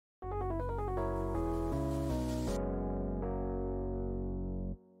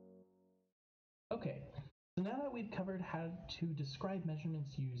Okay, so now that we've covered how to describe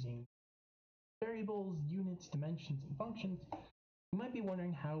measurements using variables, units, dimensions, and functions, you might be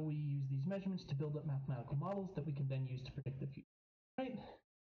wondering how we use these measurements to build up mathematical models that we can then use to predict the future, right?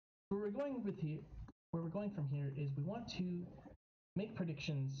 Where we're going from here is we want to make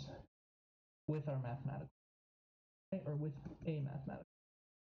predictions with our mathematical, right? Or with a mathematical.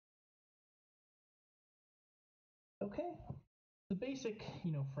 Okay, the basic,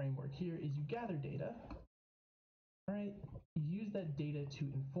 framework here is you gather data, all right? You use that data to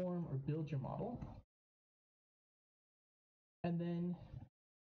inform or build your model, and then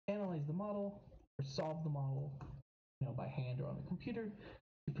analyze the model or solve the model, by hand or on the computer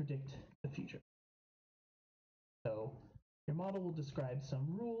to predict the future. So your model will describe some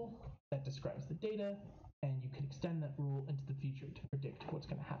rule that describes the data, and you can extend that rule into the future to predict what's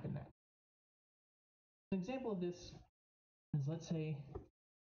going to happen next. An example of this is, let's say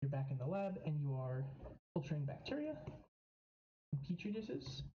you're back in the lab and you are culturing bacteria in petri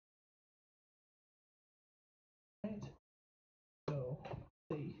dishes. Right? So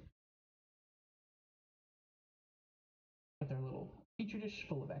say with our little petri dish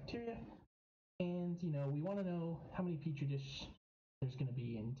full of bacteria, and we want to know how many petri dish there's going to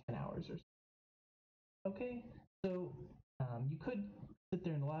be in 10 hours or so. Okay, so you could sit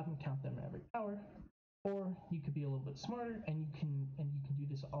there in the lab and count them every hour, or you could be a little bit smarter and you can do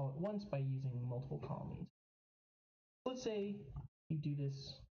this all at once by using multiple colonies. Let's say you do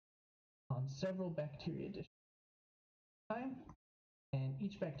this on several bacteria dishes at a time, and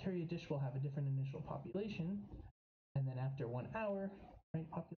each bacteria dish will have a different initial population, and then after 1 hour, right,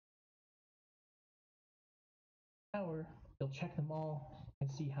 you'll check them all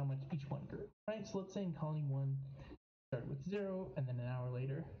and see how much each one grew, right? So let's say in colony 1 started with 0, and then an hour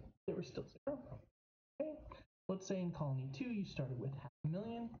later they were still 0. Okay. Let's say in colony 2 you started with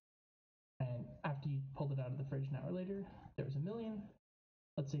 500,000, and after you pulled it out of the fridge an hour later there was 1,000,000.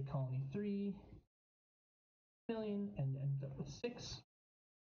 Let's say colony 3 million and ended up with 6,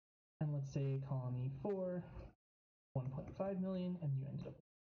 and let's say colony 4 1.5 million and you ended up with,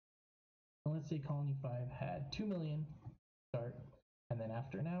 and let's say colony 5 had 2 million start, and then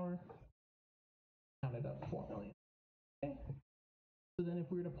after an hour counted up 4 million. Okay, so then if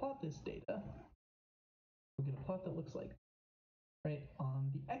we were to plot this data, we'll get a plot that looks like, right,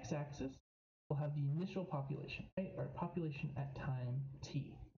 on the x-axis we'll have the initial population, right, or population at time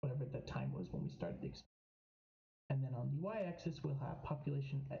t, whatever that time was when we started the experiment. And then on the y-axis we'll have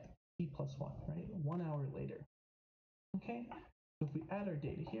population at t plus 1, right, 1 hour later. Okay, so if we add our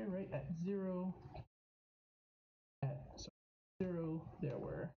data here, right, at 0, there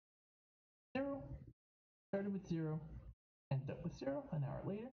were 0, started with 0, ended up with 0 an hour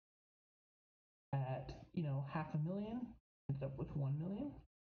later. At 500,000, ended up with 1 million.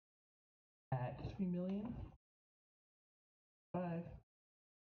 At 3 million, 5,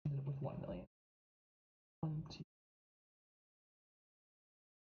 ended up with 1 million. 1, 2.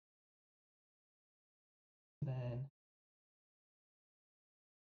 Then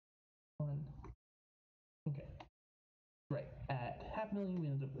 1. Okay. Right. At 500,000, we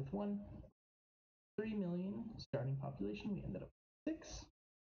ended up with 1. 3 million starting population, we ended up with 6.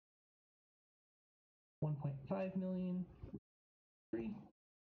 1.5 million, 3.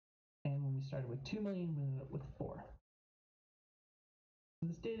 And when we started with 2 million, we ended up with 4. So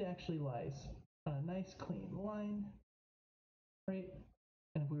this data actually lies on a nice clean line, right?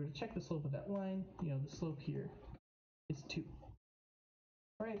 And if we were to check the slope of that line, the slope here is 2.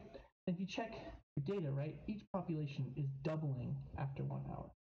 All right, and if you check your data, right, each population is doubling after 1 hour.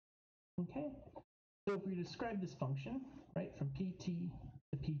 Okay, so if we describe this function, right, from pt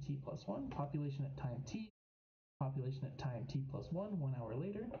to pt plus 1, population at time t, population at time t plus 1, 1 hour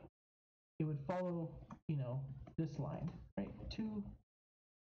later, it would follow, this line, right, 2,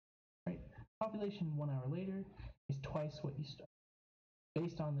 right, population 1 hour later is twice what you start,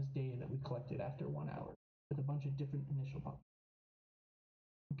 based on this data that we collected after 1 hour with a bunch of different initial populations.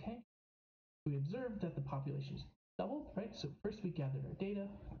 Okay, we observed that the populations doubled, right? So first we gathered our data,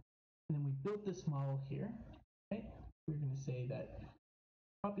 and then we built this model here, right? We're going to say that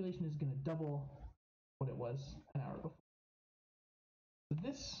population is going to double what it was an hour before. So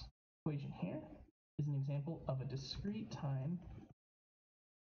this equation here is an example of a discrete time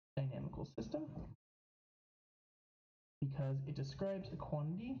dynamical system, because it describes a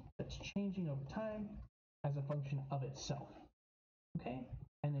quantity that's changing over time as a function of itself. Okay,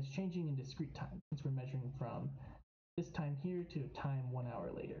 and it's changing in discrete time, since we're measuring from this time here to time 1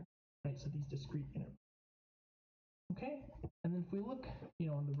 hour later, right? So these discrete intervals. Okay, and then if we look,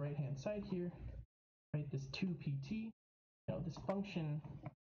 on the right hand side here, right, this 2pt, this function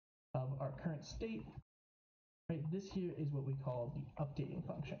of our current state, right? This here is what we call the updating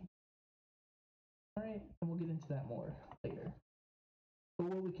function. All right, and we'll get into that more later. But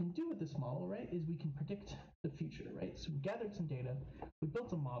what we can do with this model, right, is we can predict the future, right? So we gathered some data, we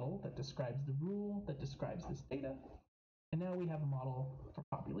built a model that describes the rule that describes this data, and now we have a model for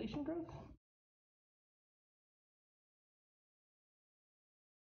population growth.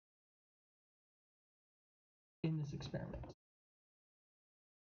 In this experiment.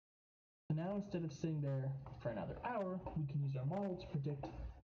 So now instead of sitting there for another hour, we can use our model to predict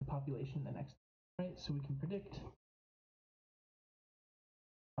the population the next day, right? So we can predict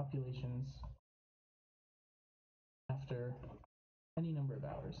populations after any number of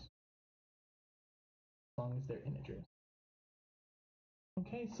hours, as long as they're integers.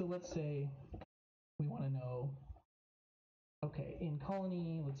 Okay, so let's say we want to know, okay, in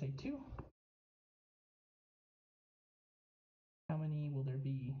colony, let's say 2, how many will there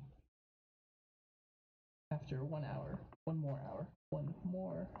be after 1 hour, 1 more hour, 1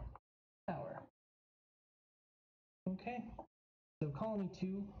 more hour? Okay, so colony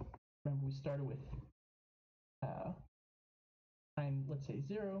 2, remember we started with time, let's say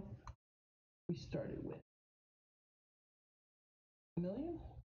 0, we started with 1 million.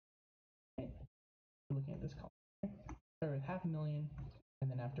 Okay. We're looking at this column. Okay. Started with 500,000,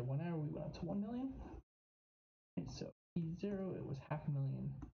 and then after 1 hour, we went up to 1 million. Okay. So P0, it was 500,000.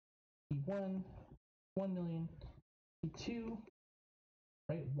 P1, 1 million. P2,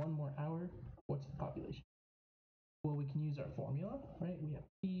 right? 1 more hour. What's the population? Well, we can use our formula, right? We have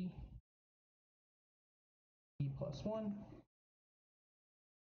P plus 1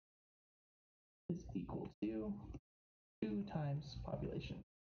 is equal to 2 times population.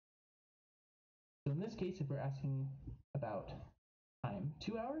 So in this case, if we're asking about time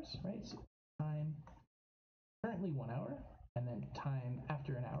 2 hours, right? So time currently 1 hour, and then time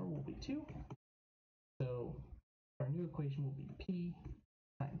after an hour will be 2. So our new equation will be P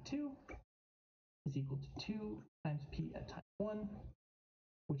times 2 is equal to 2 times P at time 1,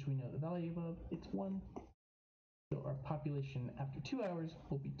 which we know the value of, it's 1. So our population after 2 hours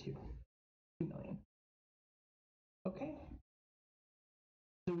will be 2 million. Okay.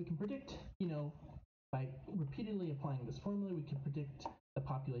 So we can predict, by repeatedly applying this formula, we can predict the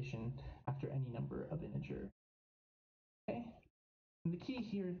population after any number of integers. Okay. And the key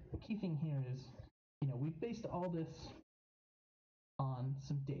thing here is, we've based all this on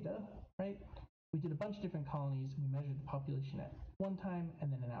some data, right? We did a bunch of different colonies. We measured the population at one time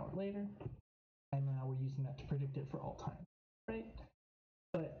and then an hour later, and now we're using that to predict it for all time, right?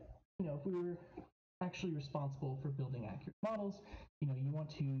 But, if we were actually responsible for building accurate models, you want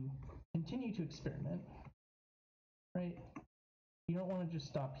to continue to experiment, right? You don't want to just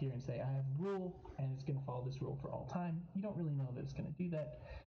stop here and say, I have a rule and it's going to follow this rule for all time. You don't really know that it's going to do that.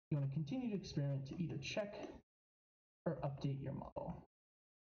 You want to continue to experiment to either check or update your model.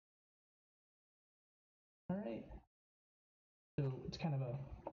 All right. So it's kind of a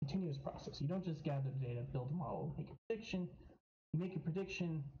continuous process. You don't just gather data, build a model, make a prediction. You make a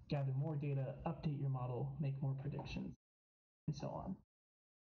prediction, gather more data, update your model, make more predictions, and so on.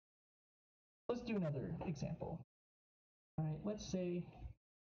 Let's do another example. All right, let's say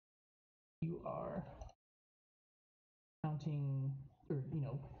you are counting, or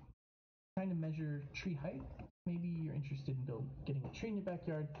trying to measure tree height. Maybe you're interested in getting a tree in your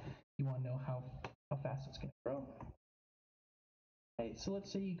backyard. You want to know how fast it's going to grow. Right, so let's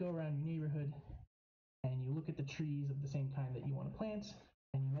say you go around your neighborhood and you look at the trees of the same kind that you want to plant,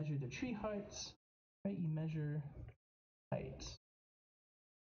 and you measure the tree heights. Right, you measure heights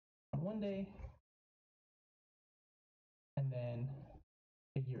on one day, and then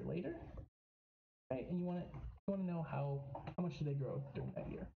a year later, right? And you want to know how much do they grow during that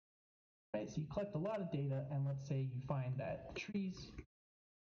year, right? So you collect a lot of data, and let's say you find that trees,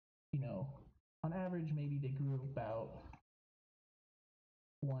 on average, maybe they grew about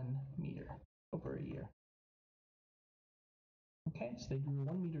 1 meter over a year. Okay, so they grew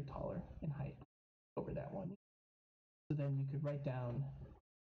 1 meter taller in height over that 1 year. So then you could write down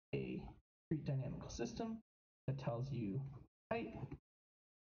a discrete dynamical system that tells you height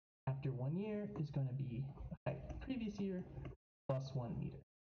after 1 year is going to be the height the previous year plus 1 meter.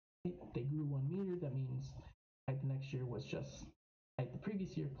 If they grew 1 meter, that means height the next year was just height the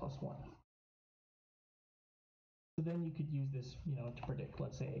previous year plus 1. So then you could use this, to predict.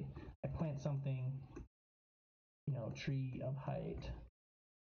 Let's say I plant something, tree of height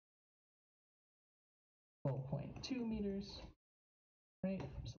 12.2 meters, right?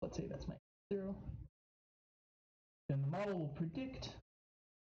 So let's say that's my 0. Then the model will predict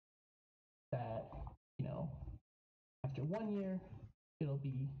that, after 1 year, it'll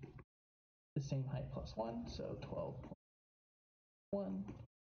be the same height plus 1, so 12.1,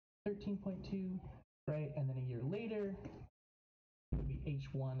 13.2, right? And then a year later, it would be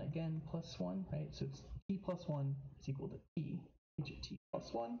h1 again plus 1, right? So it's t plus 1 is equal to t, h of t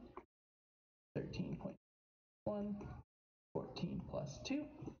plus 1, 13.1, 14 plus 2,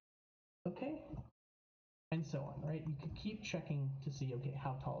 okay? And so on, right? You could keep checking to see, okay,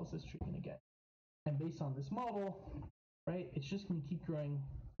 how tall is this tree going to get? And based on this model, right, it's just going to keep growing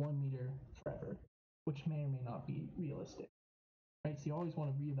 1 meter forever, which may or may not be realistic, right? So you always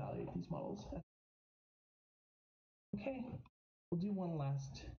want to reevaluate these models. Okay, we'll do one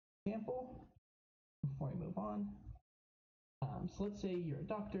last example before we move on. So let's say you're a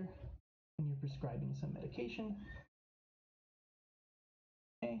doctor and you're prescribing some medication.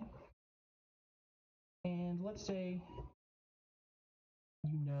 Okay, and let's say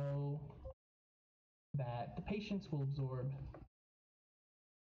you know that the patients will absorb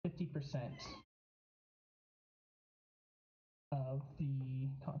 50% of the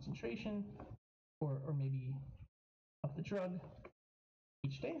concentration or maybe of the drug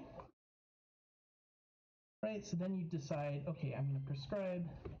each day, right? So then you decide, okay, I'm going to prescribe,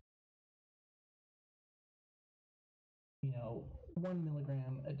 1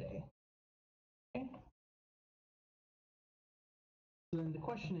 milligram a day. Okay. So then the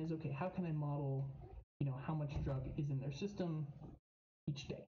question is, okay, how can I model, how much drug is in their system each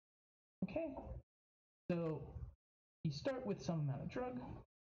day? Okay. So you start with some amount of drug,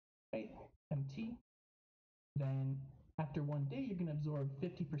 right? MT. Then after 1 day, you're going to absorb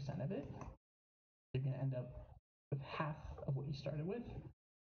 50% of it. You're going to end up with half of what you started with.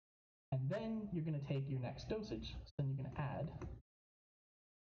 And then you're going to take your next dosage. So then you're going to add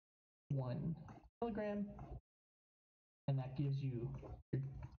 1 milligram, and that gives you your,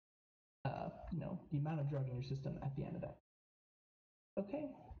 the amount of drug in your system at the end of that. Okay,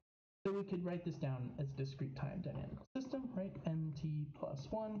 so we could write this down as a discrete time dynamical system, right? Mt plus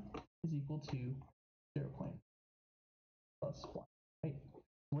 1 is equal to 0. Plus 1, right?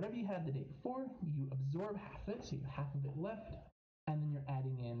 Whatever you had the day before, you absorb half of it, so you have half of it left, and then you're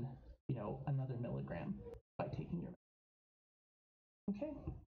adding in, another milligram by taking your. Okay,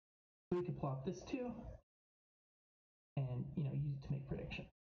 so we could plot this too, and use it to make prediction.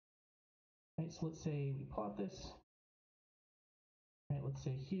 Right, so let's say we plot this. Right, let's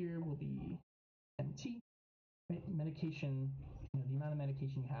say here will be MT. Right, medication, the amount of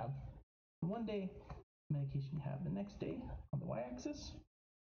medication you have on 1 day, medication you have the next day on the y-axis.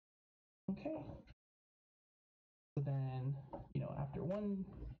 Okay. So then, after 1,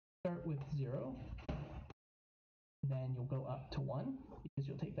 start with 0. Then you'll go up to 1 because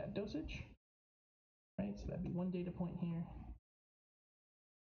you'll take that dosage. Right, so that'd be 1 data point here.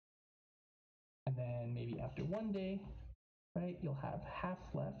 And then maybe after 1 day, right, you'll have half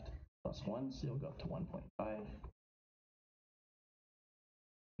left plus 1, so you'll go up to 1.5.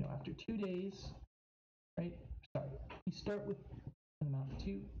 After 2 days, right, you start with an amount of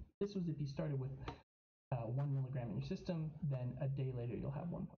 2. This was if you started with 1 milligram in your system, then a day later you'll have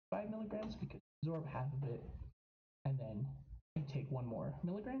 1.5 milligrams because you absorb half of it, and then you take 1 more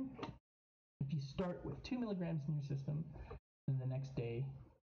milligram. If you start with 2 milligrams in your system, then the next day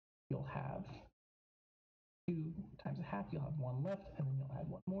you'll have 2 times a half, you'll have 1 left, and then you'll add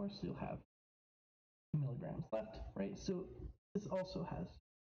 1 more, so you'll have 2 milligrams left, right? So this also has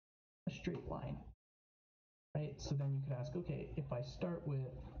a straight line, right? So then you could ask, okay, if I start with,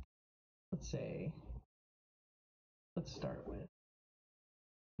 let's start with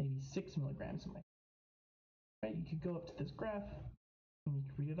maybe 6 milligrams in my, right? You could go up to this graph and you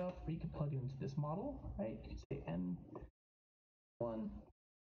could read it off, or you could plug it into this model, right? You could say N1.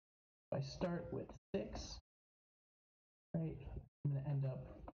 If I start with 6, right, I'm going to end up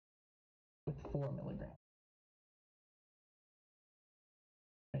with 4 milligrams.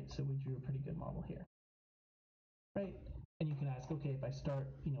 Right, so we drew a pretty good model here. Right, and you can ask, okay, if I start,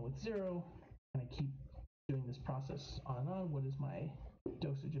 with 0, and I keep doing this process on and on, what is my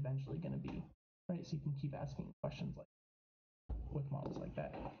dosage eventually going to be? Right, so you can keep asking questions like with models like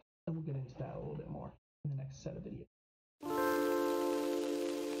that, and we'll get into that a little bit more in the next set of videos.